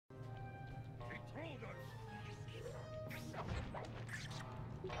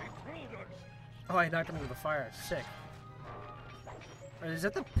Oh, I knocked him into the fire. Sick. Is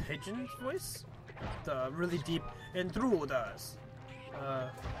that the Pigeon's voice? The really deep intruders.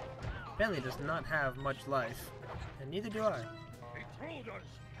 Bentley does not have much life, and neither do I. Intruders.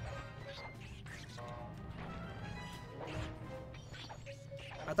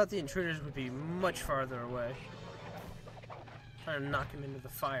 I thought the intruders would be much farther away. Trying to knock him into the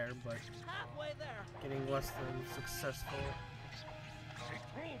fire, but Halfway there. getting less than successful.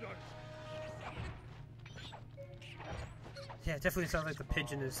 Intruders. Yeah, it definitely sounds like the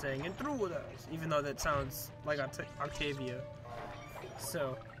Pigeon is saying intruders, even though that sounds like Octavio.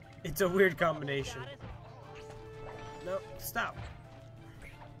 So, it's a weird combination. Got it? No, stop.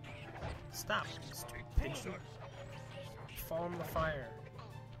 Stop, stupid Pigeon. Fall in the fire.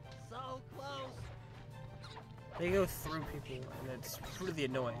 So close. They go through people, and it's really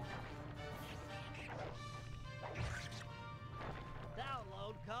annoying.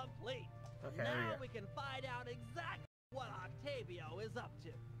 Download complete. Okay, there Now we go. we can find out exactly what Octavio is up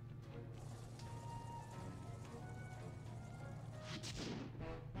to.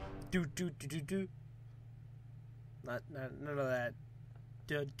 Do. Not none of that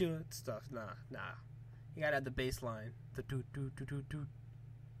do stuff. Nah. You gotta have the bass line. The do.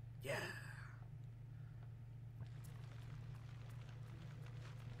 Yeah.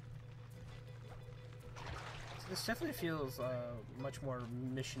 So this definitely feels much more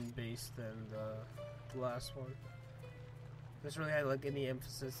mission based than the last one. This really had like any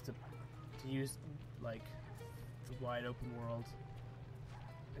emphasis to use like the wide open world.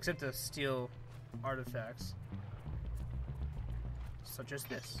 Except to steal artifacts. Such as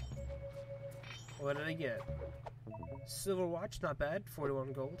this. What did I get? Silver watch, not bad.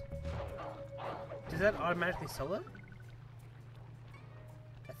 41 gold. Does that automatically sell that?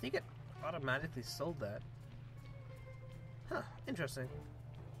 I think it automatically sold that. Huh, interesting.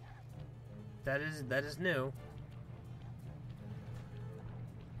 That is new.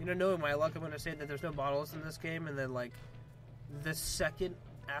 You know, knowing my luck, I'm gonna say that there's no bottles in this game, and then like the second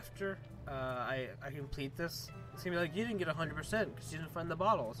after I complete this, it's gonna be like, you didn't get 100% because you didn't find the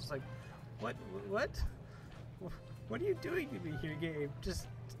bottles. It's like, what? What are you doing to me here, game? Just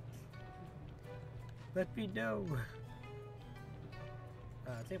let me know.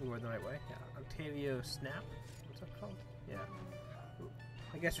 I think we're going the right way. Yeah, Octavio Snap. What's that called? Yeah.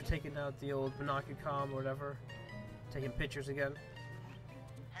 I guess you're taking out the old Binocucom or whatever. Taking pictures again.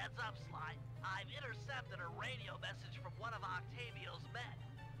 Heads up, Sly. I've intercepted a radio message from one of Octavio's men.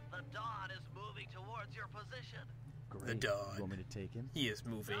 The Dawn is moving towards your position. Great. The Dawn. You want me to take him? He is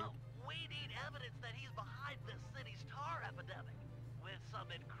moving. No, we need evidence that he's behind this city's tar epidemic. With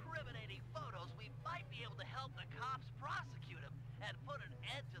some incriminating photos, we might be able to help the cops prosecute him and put an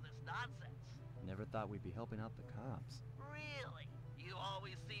end to this nonsense. Never thought we'd be helping out the cops. Really? You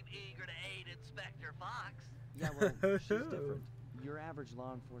always seem eager to aid Inspector Fox. Yeah, well, she's different. Your average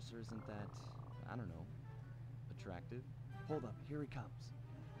law enforcer isn't that, I don't know, attractive. Hold up, here he comes.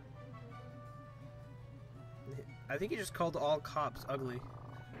 I think he just called all cops ugly.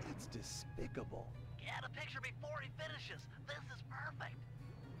 That's despicable. Get a picture before he finishes. This is perfect.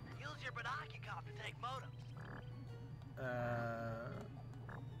 Use your Binocucom to take photos.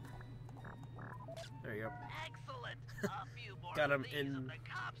 There you go. Excellent. A few more Got him of these in. and the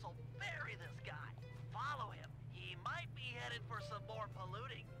cops will bury this guy. Follow him. He might be headed for some more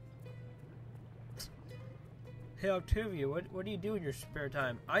polluting. Hey Octavio, what do you do in your spare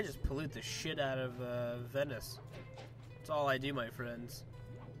time? I just pollute the shit out of Venice. That's all I do, my friends.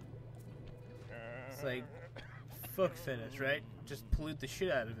 It's like, fuck Venice, right? Just pollute the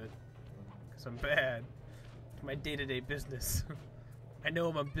shit out of it. Because I'm bad. It's my day-to-day business. I know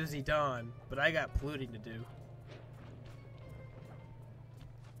I'm a busy Don, but I got polluting to do.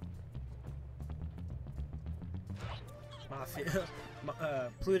 Mafia.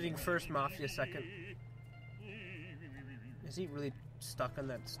 Polluting first, Mafia second. Is he really stuck on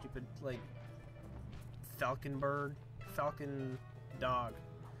that stupid, like, falcon bird? Falcon dog.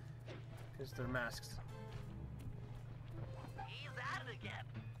 Because they're masks. He's at it again.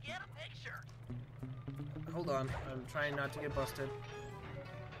 Get a picture. Hold on, I'm trying not to get busted.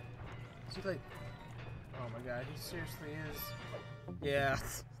 Is he like... Oh my god, he seriously is... Yeah,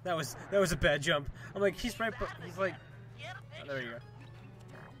 that was a bad jump. I'm like, he's right, but he's like... Get a Oh, picture. there you go.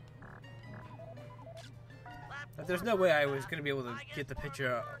 There's no way I was going to be able to get the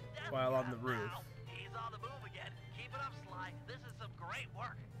picture while on the roof. He's on the move again. Keep it up, Sly. This is some great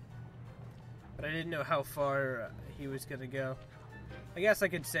work. But I didn't know how far he was going to go. I guess I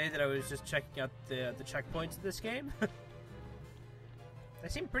could say that I was just checking out the checkpoints of this game. They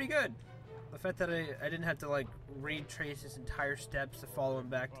seem pretty good. The fact that I didn't have to like retrace his entire steps to follow him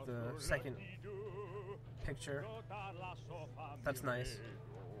back to the second picture. That's nice.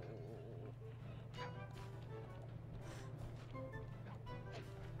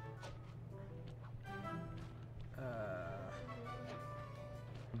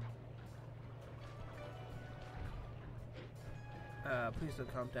 Please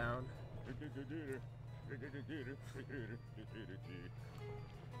don't calm down.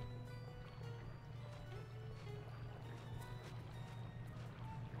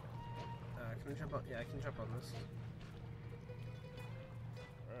 Can I jump on? Yeah, I can jump on this.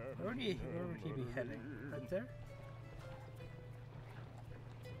 Where would he be heading? Right there?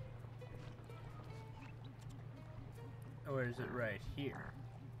 Or is it right here?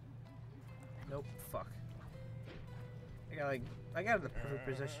 Nope, fuck. I got in the perfect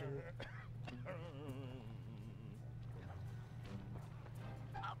position.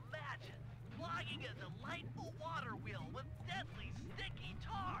 Imagine flogging a delightful water wheel with deadly sticky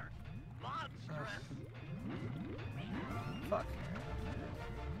tar. Monstrous. Fuck.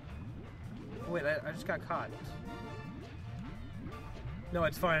 Wait, I just got caught. No,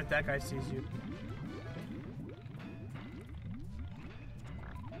 it's fine if that guy sees you.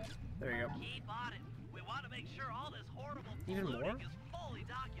 There you go. Keep on it. We want to make sure all this horrible Even more? polluting is fully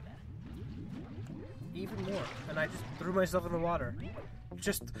documented. Even more. And I just threw myself in the water.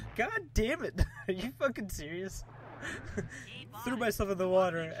 Just, god damn it. Are you fucking serious? Threw myself in the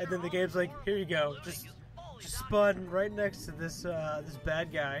water, and then the game's like, here you go. Just spawn right next to this this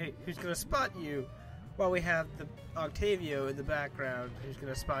bad guy who's gonna spot you, while we have the Octavio in the background who's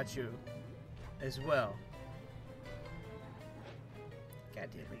gonna spot you as well. God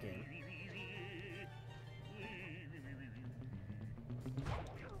damn the game.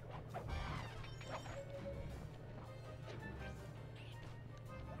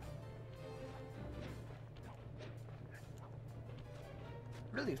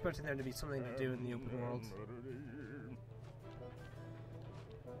 Really expecting there to be something to do in the open world.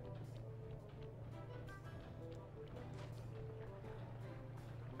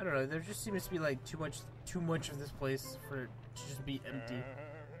 I don't know, there just seems to be like too much of this place for it to just be empty.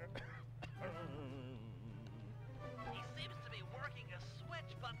 He seems to be working a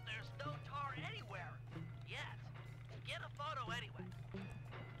switch, but there's no tar anywhere. Yet. Get a photo anyway.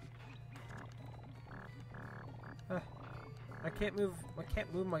 I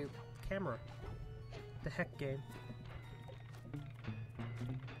can't move my camera. The heck, game.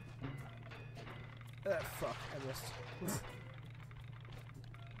 Fuck, I missed.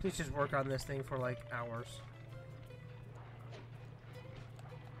 Please just work on this thing for like hours.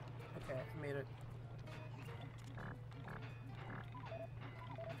 Okay, I made it.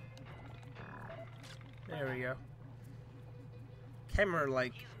 There we go. Camera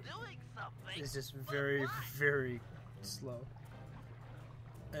like He's doing something. is just But very, what? very slow.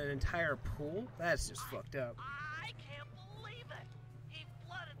 An entire pool? That's just fucked up. I can't believe it. He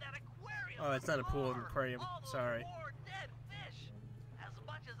flooded that aquarium. Oh, it's not a pool, an with aquarium. all those Sorry. poor dead fish. As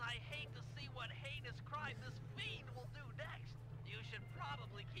much as I hate to see what heinous crime this fiend will do next, you should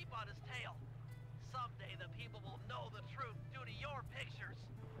probably keep on his tail. Someday the people will know the truth due to your pictures.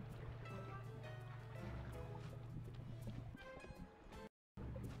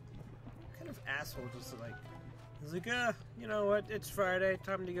 What kind of asshole just like... He's like, you know what, it's Friday,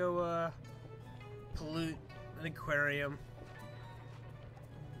 time to go, pollute an aquarium.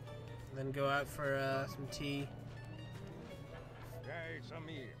 And then go out for, some tea. Hey,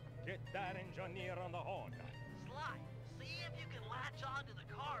 Samir, get that engineer on the horn. Sly, see if you can latch on to the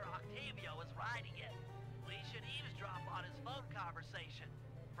car Octavio is riding in. We should eavesdrop on his phone conversation.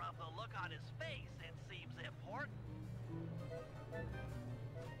 From the look on his face, it seems important.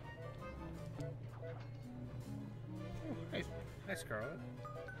 Hi, Scarlett.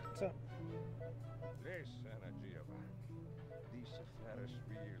 What's up? Listen, Giovanni. This Ferris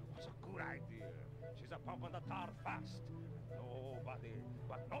wheel was a good idea. She's a pumping the tar fast. Nobody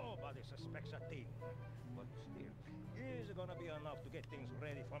suspects a thing. But still, is it gonna be enough to get things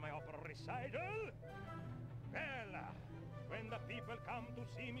ready for my opera recital? Well, when the people come to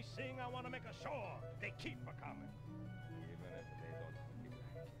see me sing, I want to make sure they keep coming. Even if they don't feel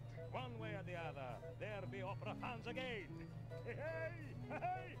like it. One way or the other, there be opera fans again. Hey, hey,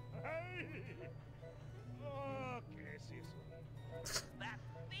 hey, hey. Okay, see you soon. That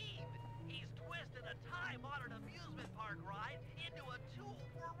fiend! He's twisted a time-honored amusement park ride into a tool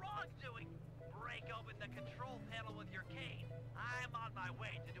for wrongdoing. Break open the control panel with your cane. I'm on my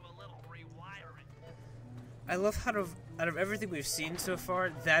way to do a little rewiring. I love how out of everything we've seen so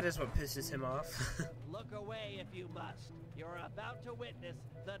far, that is what pisses him off. Look away if you must. You're about to witness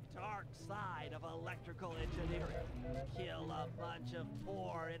the dark side of electrical engineering. Kill a bunch of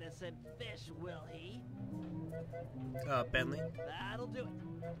poor innocent fish, will he? Bentley. That'll do it.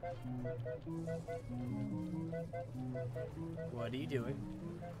 What are you doing?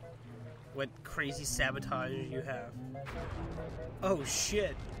 What crazy sabotage you have? Oh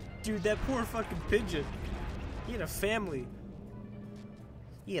shit! Dude, that poor fucking pigeon. He had a family.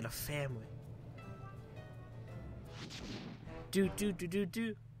 He had a family. Do.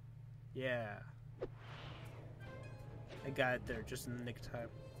 Yeah. I got it there just in the nick of time.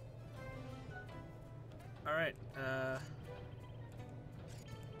 Alright,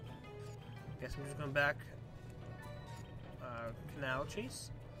 guess I'm just going back. Canal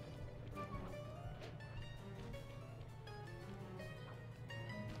chase?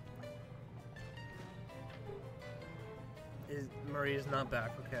 Murray is not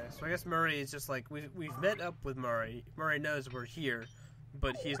back. Okay, so I guess Murray is just like we've met up with Murray. Murray knows we're here,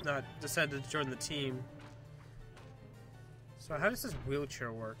 but he's not decided to join the team. So how does this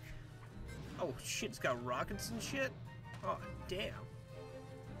wheelchair work? Oh shit, it's got rockets and shit. Oh damn.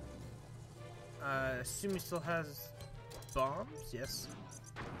 Assume he still has bombs. Yes.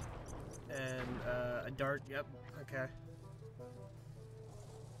 And a dart. Yep. Okay.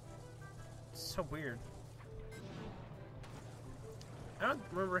 It's so weird. I don't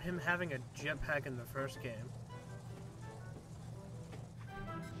remember him having a jetpack in the first game.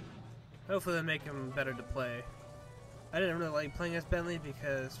 Hopefully they make him better to play. I didn't really like playing as Bentley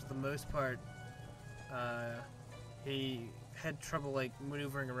because for the most part, he had trouble like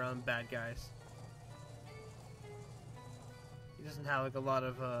maneuvering around bad guys. He doesn't have like a lot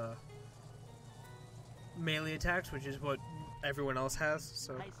of melee attacks, which is what everyone else has.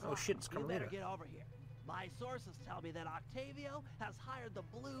 So, Hey, oh shit, it's you better Carmelita. get over here. My sources tell me that Octavio has hired the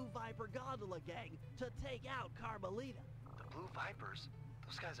Blue Viper Gondola gang to take out Carmelita. The Blue Vipers?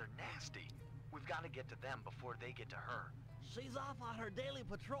 Those guys are nasty. We've got to get to them before they get to her. She's off on her daily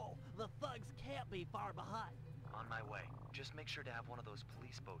patrol. The thugs can't be far behind. On my way. Just make sure to have one of those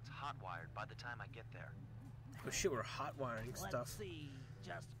police boats hot-wired by the time I get there. Oh shit, we're hot wiring Let's stuff. see.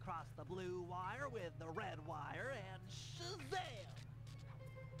 Just cross the blue wire with the red wire and shazam!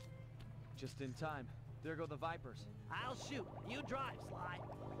 Just in time. There go the Vipers. I'll shoot. You drive, Sly.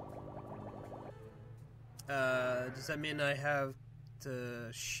 Does that mean I have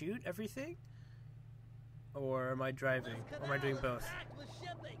to shoot everything? Or am I driving? Or am I doing both?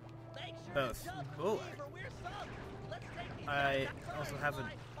 Both. Oh, I also haven't.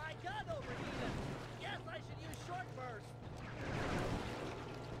 My gun overheated. Yes, I should use short burst.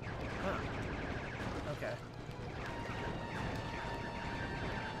 Huh. Okay.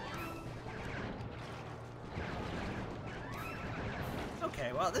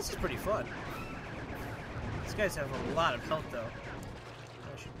 Okay, well, this is pretty fun. These guys have a lot of health, though.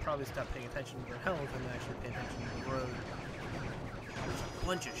 I should probably stop paying attention to their health and actually pay attention to the road. There's a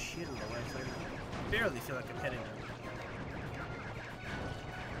bunch of shit in the way, so I barely feel like I'm hitting them.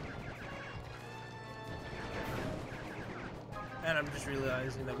 And I'm just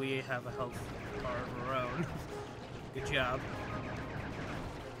realizing that we have a health bar of our own. Good job.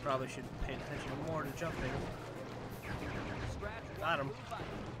 Probably should pay attention more to jumping. Got him.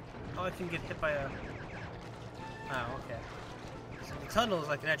 Oh, I can get hit by a... Oh, okay. So the tunnels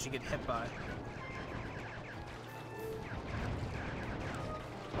I can actually get hit by.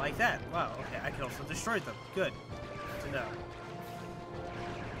 Like that. Wow, okay. I can also destroy them. Good. Good to know.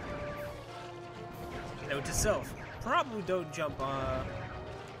 Note to self. Probably don't jump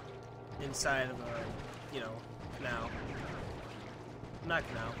inside of a, canal. Not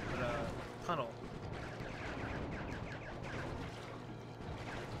canal, but a tunnel.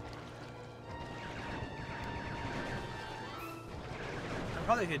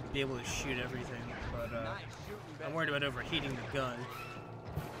 I probably could be able to shoot everything, but I'm worried about overheating the gun.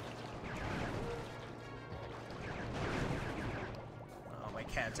 Oh, my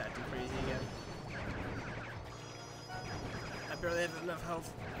cat's acting crazy again. I barely have enough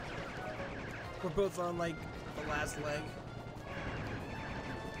health. We're both on, like, the last leg.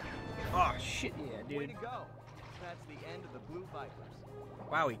 Oh, shit, yeah, dude. Way to go. That's the end of the Blue Vipers.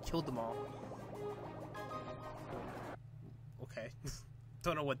 Wow, he killed them all. Okay.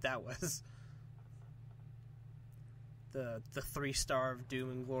 Don't know what that was. The 3-star of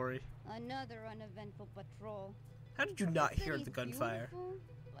doom and glory. Another uneventful patrol. How did you not hear City's the gunfire? beautiful,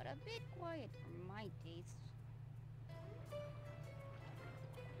 but a bit quiet for my taste.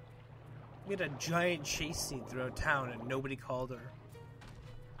 We had a giant chase scene throughout town and nobody called her.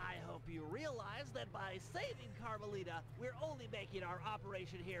 I hope you realize that by saving Carmelita, we're only making our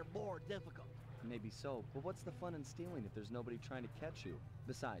operation here more difficult. Maybe so, but what's the fun in stealing if there's nobody trying to catch you?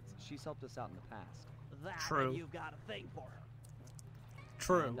 Besides, she's helped us out in the past. True. And you've got a thing for her.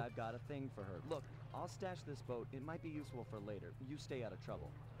 True. And I've got a thing for her. Look, I'll stash this boat. It might be useful for later. You stay out of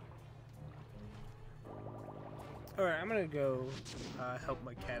trouble. Alright, I'm gonna go help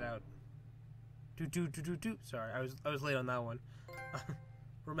my cat out. Do. Sorry, I was late on that one.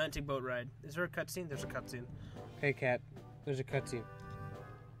 Romantic boat ride. Is there a cutscene? There's a cutscene. Hey cat, there's a cutscene.